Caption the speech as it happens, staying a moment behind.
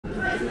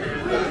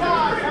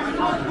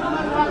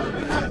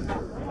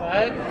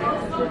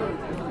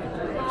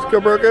Go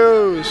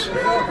Broncos!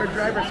 Her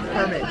driver's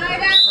permit.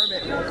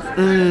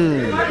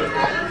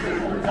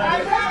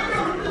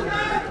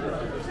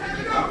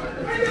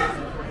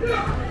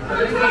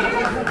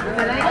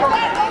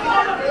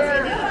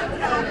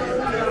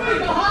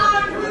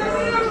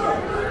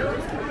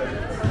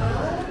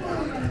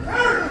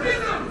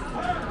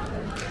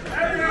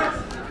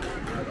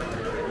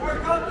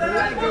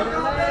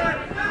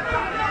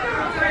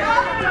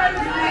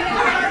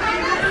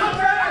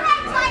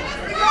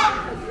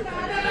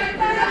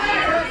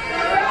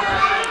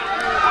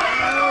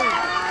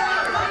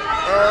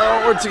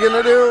 What's he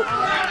gonna do?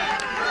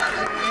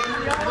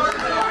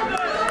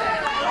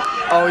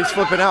 Oh, he's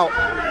flipping out.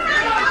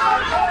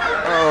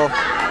 Oh.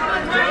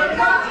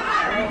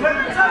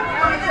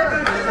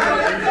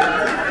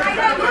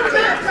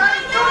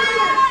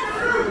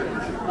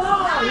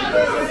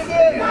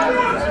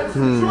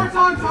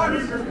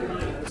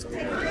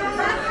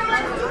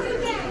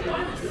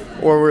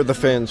 What were the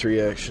fans'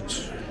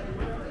 reactions?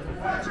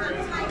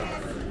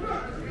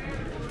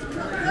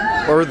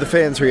 What were the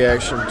fans'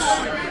 reactions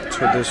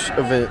to this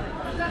event?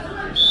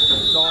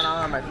 What's going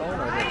on my phone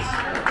or this?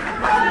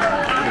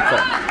 You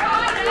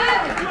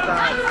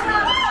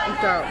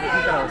thought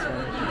it was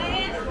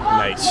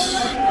funny. nice.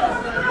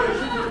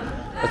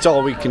 That's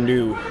all we can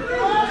do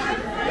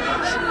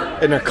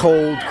in a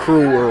cold,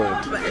 cruel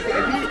world. But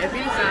if he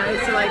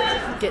decides to like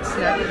get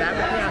snappy back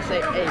with me, I'll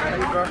say, hey, tell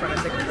your girlfriend I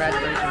say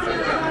congratulations on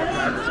getting my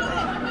partner's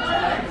money.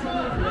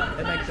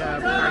 And like the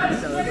party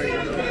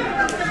celebration.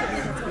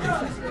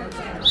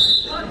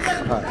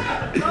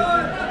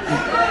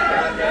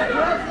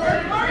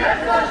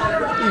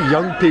 You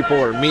young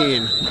people are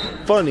mean.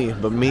 Funny,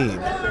 but mean.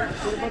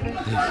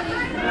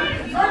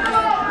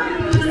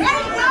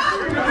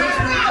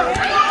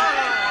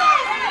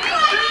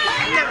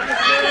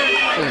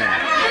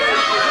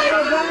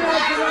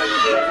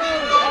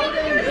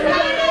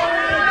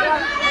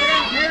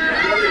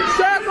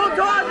 Circle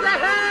towards the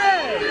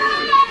head!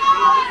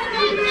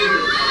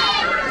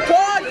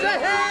 Towards the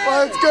head!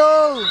 Let's go!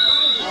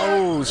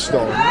 Oh,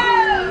 stone.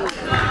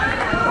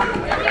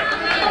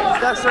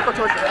 That circle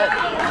towards the head.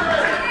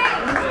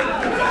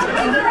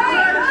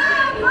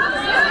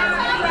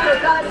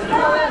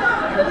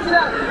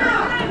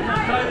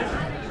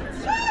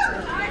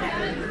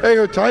 There you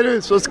go,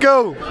 Titus. Let's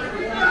go.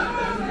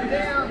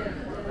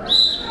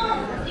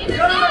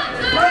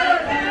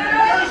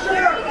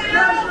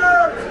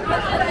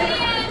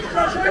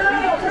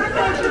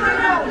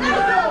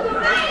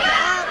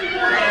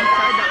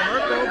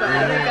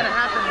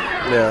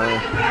 Yeah.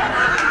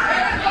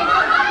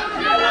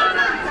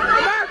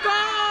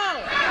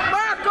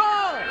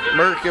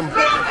 Merc him.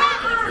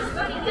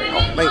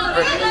 Oh, wait,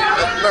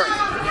 Merc.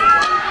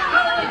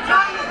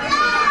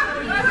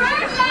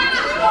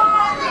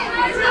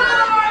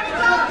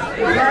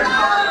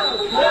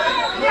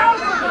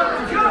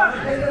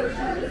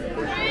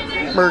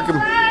 Merc him.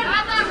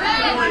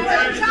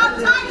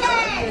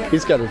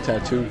 He's got a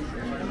tattoo.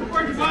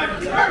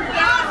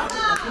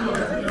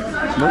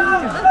 No?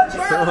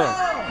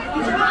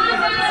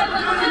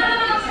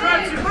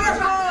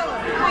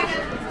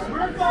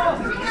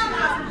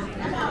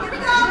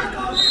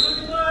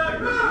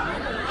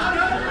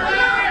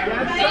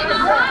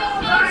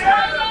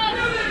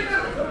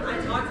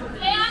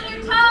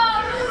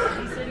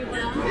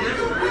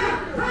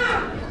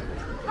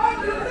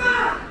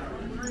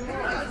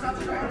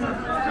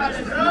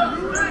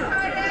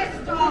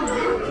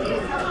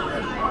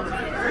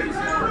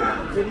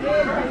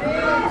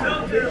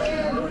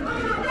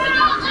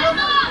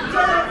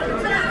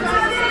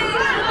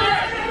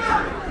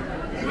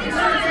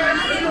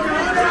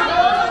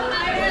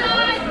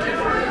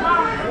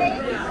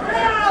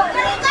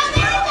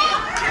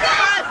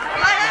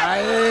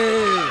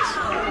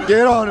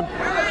 Get on him.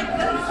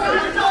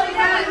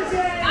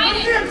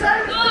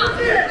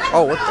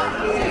 Oh, what the?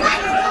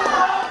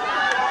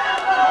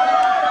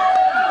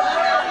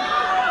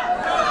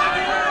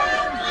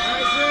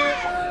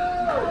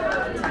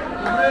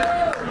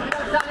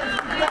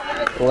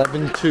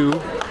 (11-2).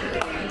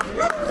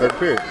 Third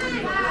period.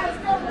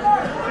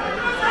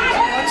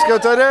 Let's go,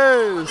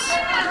 Titus.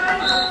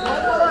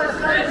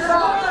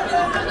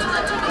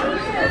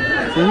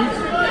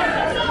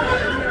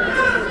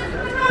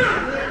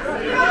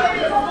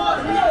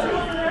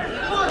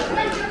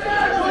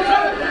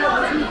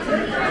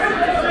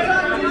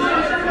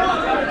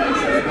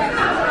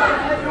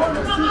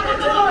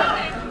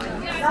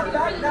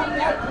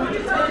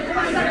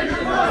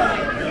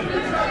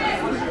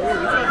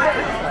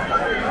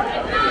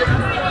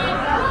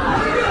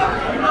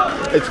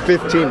 It's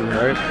 15,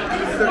 right?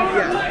 So,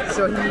 yeah,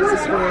 so he needs to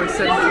score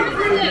 17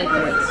 more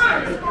points.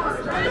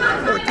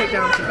 Or take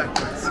down some back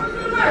points.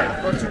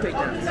 Or 2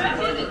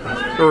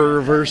 takedowns. Or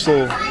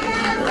reversal,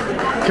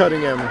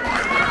 cutting him.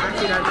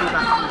 Actually, that would be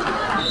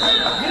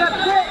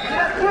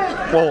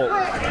back. Well,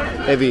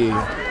 if he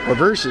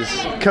reverses,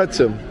 cuts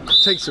him,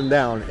 takes him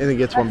down, and then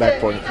gets one back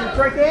point.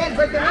 Break the hand,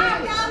 break the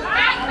hand!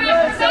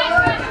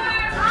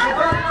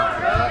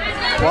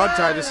 Quad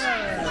Titus.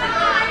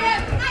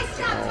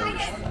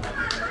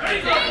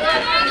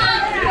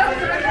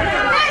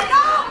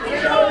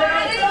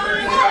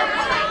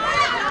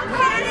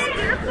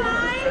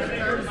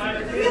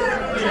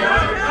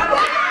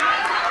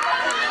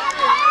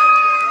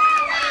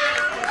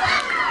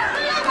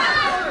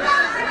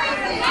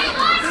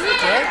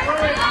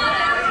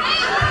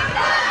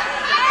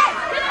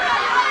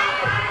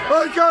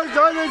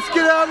 Titus,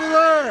 get out of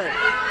there!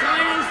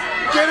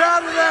 Get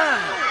out of there!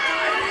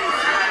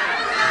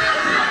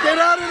 Get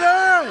out of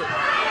there!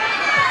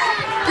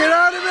 Get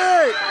out of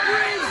me!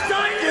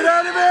 Get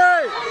out of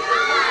me!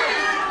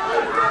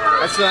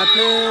 That's not a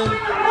pin.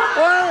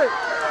 What?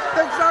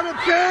 That's not a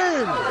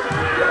pin!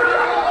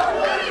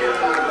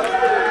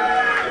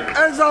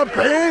 That's not a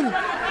pin!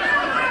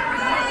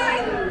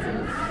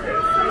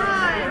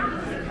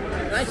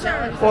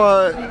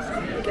 What?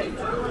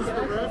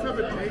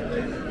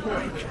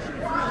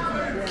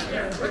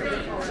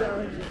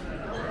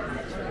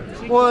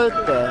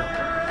 What the?